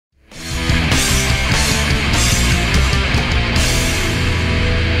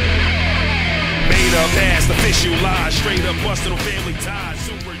you lies, straight up busted on family ties.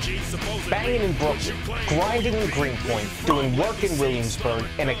 Super G, supposed Banging in Brooklyn, grinding in Greenpoint, doing work in Williamsburg,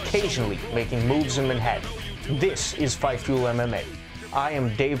 and occasionally making moves in Manhattan. This is Fight Fuel MMA. I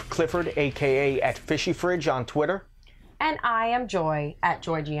am Dave Clifford, aka at Fishy Fridge on Twitter. And I am Joy, at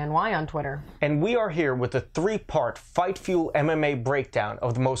JoyGNY on Twitter. And we are here with a three-part Fight Fuel MMA breakdown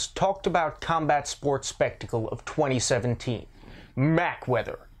of the most talked about combat sports spectacle of 2017,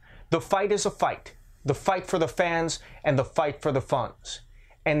 Macweather. The fight is a fight, the fight for the fans, and the fight for the funds.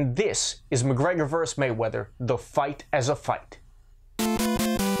 And this is McGregor vs. Mayweather, the fight as a fight.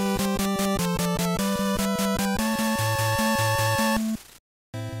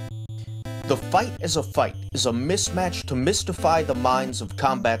 The fight as a fight is a mismatch to mystify the minds of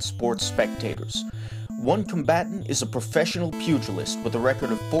combat sports spectators. One combatant is a professional pugilist with a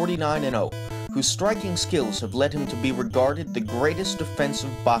record of 49-0, whose striking skills have led him to be regarded the greatest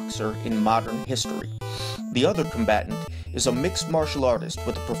defensive boxer in modern history. The other combatant is a mixed martial artist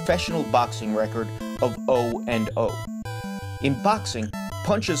with a professional boxing record of 0-0. In boxing,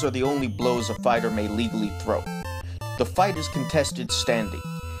 punches are the only blows a fighter may legally throw. The fight is contested standing.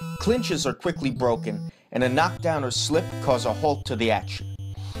 Clinches are quickly broken, and a knockdown or slip cause a halt to the action.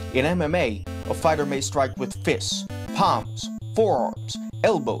 In MMA, a fighter may strike with fists, palms, forearms,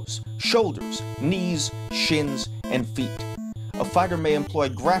 elbows, shoulders, knees, shins, and feet. A fighter may employ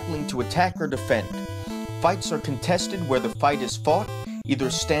grappling to attack or defend. Fights are contested where the fight is fought,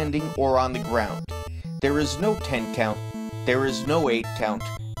 either standing or on the ground. There is no 10 count, there is no 8 count,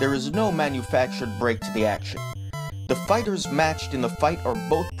 there is no manufactured break to the action. The fighters matched in the fight are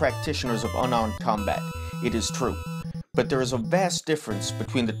both practitioners of unarmed combat, it is true, but there is a vast difference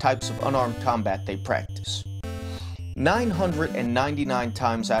between the types of unarmed combat they practice. 999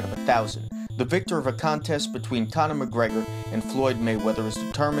 times out of 1,000, the victor of a contest between Conor McGregor and Floyd Mayweather is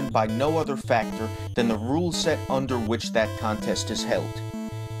determined by no other factor than the rule set under which that contest is held.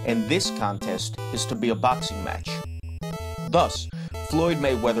 And this contest is to be a boxing match. Thus, Floyd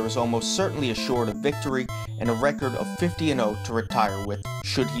Mayweather is almost certainly assured a victory and a record of 50-0 to retire with,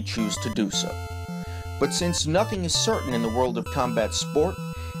 should he choose to do so. But since nothing is certain in the world of combat sport,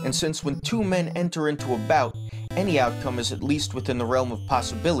 and since when two men enter into a bout, any outcome is at least within the realm of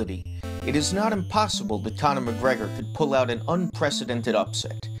possibility, it is not impossible that Conor McGregor could pull out an unprecedented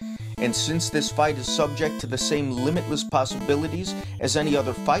upset. And since this fight is subject to the same limitless possibilities as any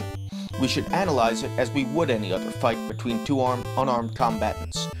other fight, we should analyze it as we would any other fight between two unarmed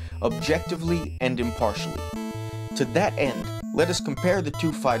combatants, objectively and impartially. To that end, let us compare the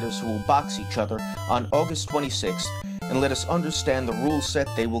two fighters who will box each other on August 26th, and let us understand the rule set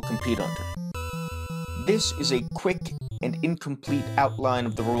they will compete under. This is a quick and incomplete outline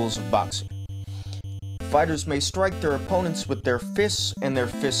of the rules of boxing. Fighters may strike their opponents with their fists and their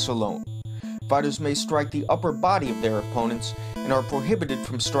fists alone. Fighters may strike the upper body of their opponents and are prohibited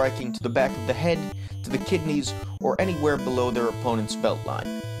from striking to the back of the head, to the kidneys, or anywhere below their opponent's belt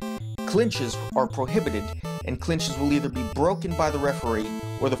line. Clinches are prohibited, and clinches will either be broken by the referee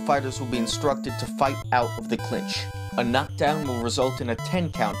or the fighters will be instructed to fight out of the clinch. A knockdown will result in a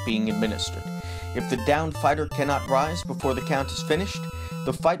 10 count being administered. If the downed fighter cannot rise before the count is finished,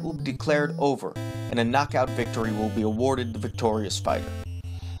 the fight will be declared over, and a knockout victory will be awarded the victorious fighter.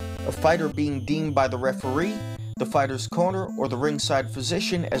 A fighter being deemed by the referee, the fighter's corner, or the ringside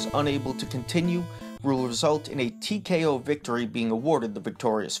physician as unable to continue will result in a TKO victory being awarded the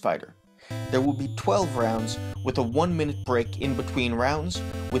victorious fighter. There will be 12 rounds with a 1-minute break in between rounds,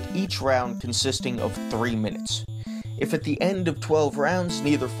 with each round consisting of 3 minutes. If at the end of 12 rounds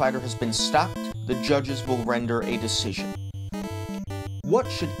neither fighter has been stopped, the judges will render a decision. What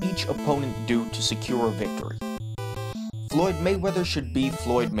should each opponent do to secure a victory? Floyd Mayweather should be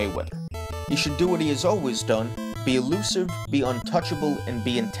Floyd Mayweather. He should do what he has always done, be elusive, be untouchable, and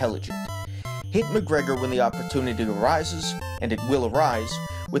be intelligent. Hit McGregor when the opportunity arises, and it will arise,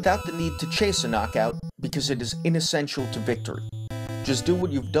 without the need to chase a knockout, because it is inessential to victory. Just do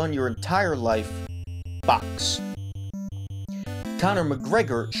what you've done your entire life, box. Conor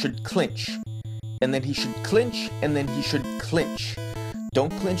McGregor should clinch, and then he should clinch, and then he should clinch.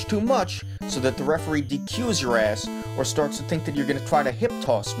 Don't clinch too much, so that the referee DQs your ass, or starts to think that you're going to try to hip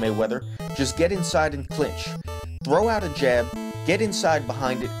toss Mayweather. Just get inside and clinch. Throw out a jab, get inside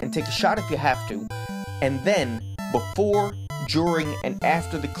behind it, and take a shot if you have to, and then, before, during, and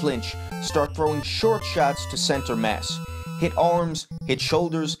after the clinch, start throwing short shots to center mass. Hit arms, hit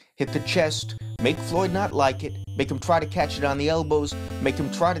shoulders, hit the chest, make Floyd not like it, make him try to catch it on the elbows, make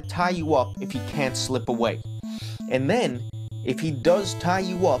him try to tie you up if he can't slip away. And then, if he does tie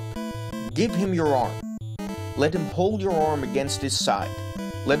you up, give him your arm. Let him hold your arm against his side.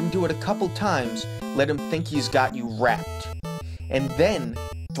 Let him do it a couple times, let him think he's got you wrapped. And then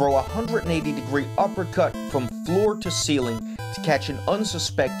throw a 180-degree uppercut from floor to ceiling to catch an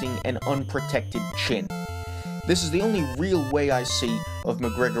unsuspecting and unprotected chin. This is the only real way I see of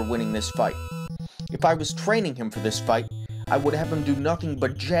McGregor winning this fight. If I was training him for this fight, I would have him do nothing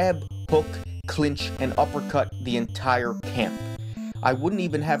but jab, hook, clinch, and uppercut the entire camp. I wouldn't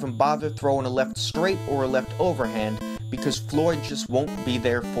even have him bother throwing a left straight or a left overhand because Floyd just won't be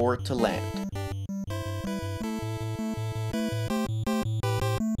there for it to land.